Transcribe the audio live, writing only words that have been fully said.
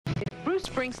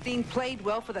Bruce Springsteen played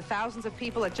well for the thousands of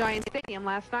people at Giant Stadium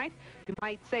last night. You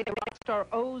might say the rock star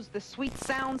owes the sweet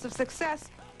sounds of success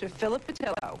to Phillip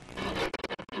Petillo.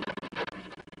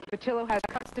 Petillo has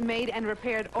custom-made and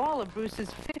repaired all of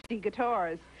Bruce's 50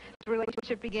 guitars. The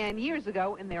relationship began years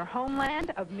ago in their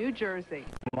homeland of New Jersey.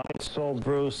 I sold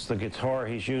Bruce the guitar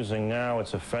he's using now.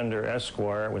 It's a Fender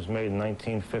Esquire. It was made in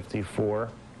 1954.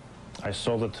 I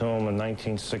sold it to him in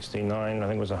 1969. I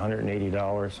think it was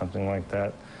 $180, something like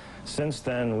that. Since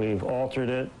then, we've altered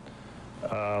it.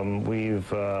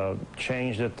 We've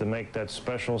changed it to make that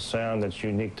special sound that's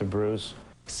unique to Bruce.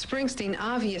 Springsteen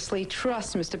obviously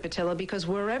trusts Mr. Petillo because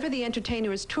wherever the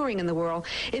entertainer is touring in the world,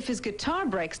 if his guitar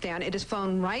breaks down, it is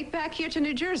flown right back here to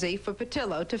New Jersey for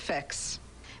Petillo to fix.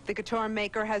 The guitar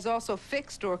maker has also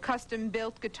fixed or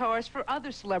custom-built guitars for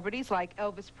other celebrities like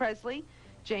Elvis Presley,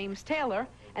 James Taylor,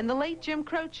 and the late Jim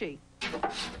Croce.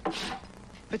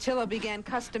 Petillo began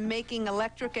custom-making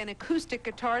electric and acoustic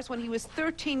guitars when he was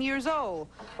 13 years old.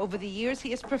 Over the years,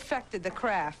 he has perfected the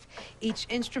craft. Each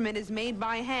instrument is made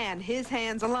by hand, his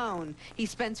hands alone. He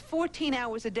spends 14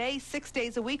 hours a day, 6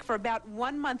 days a week for about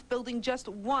 1 month building just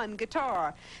one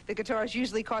guitar. The guitars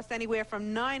usually cost anywhere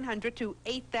from $900 to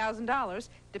 $8,000,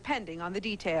 depending on the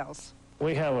details.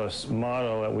 We have a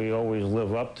motto that we always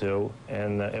live up to,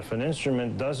 and if an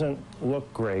instrument doesn't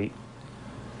look great,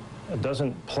 it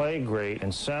doesn't play great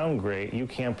and sound great, you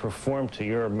can't perform to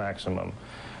your maximum.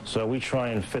 So we try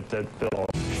and fit that bill.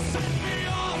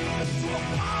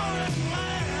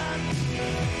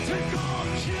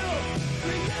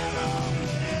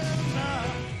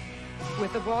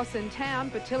 With the boss in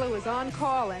town, Petillo is on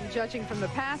call, and judging from the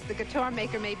past, the guitar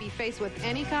maker may be faced with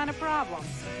any kind of problem.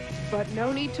 But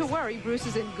no need to worry, Bruce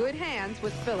is in good hands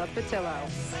with Phillip Petillo.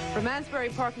 From Asbury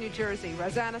Park, New Jersey,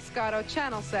 Rosanna Scotto,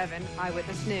 Channel 7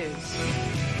 Eyewitness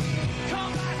News.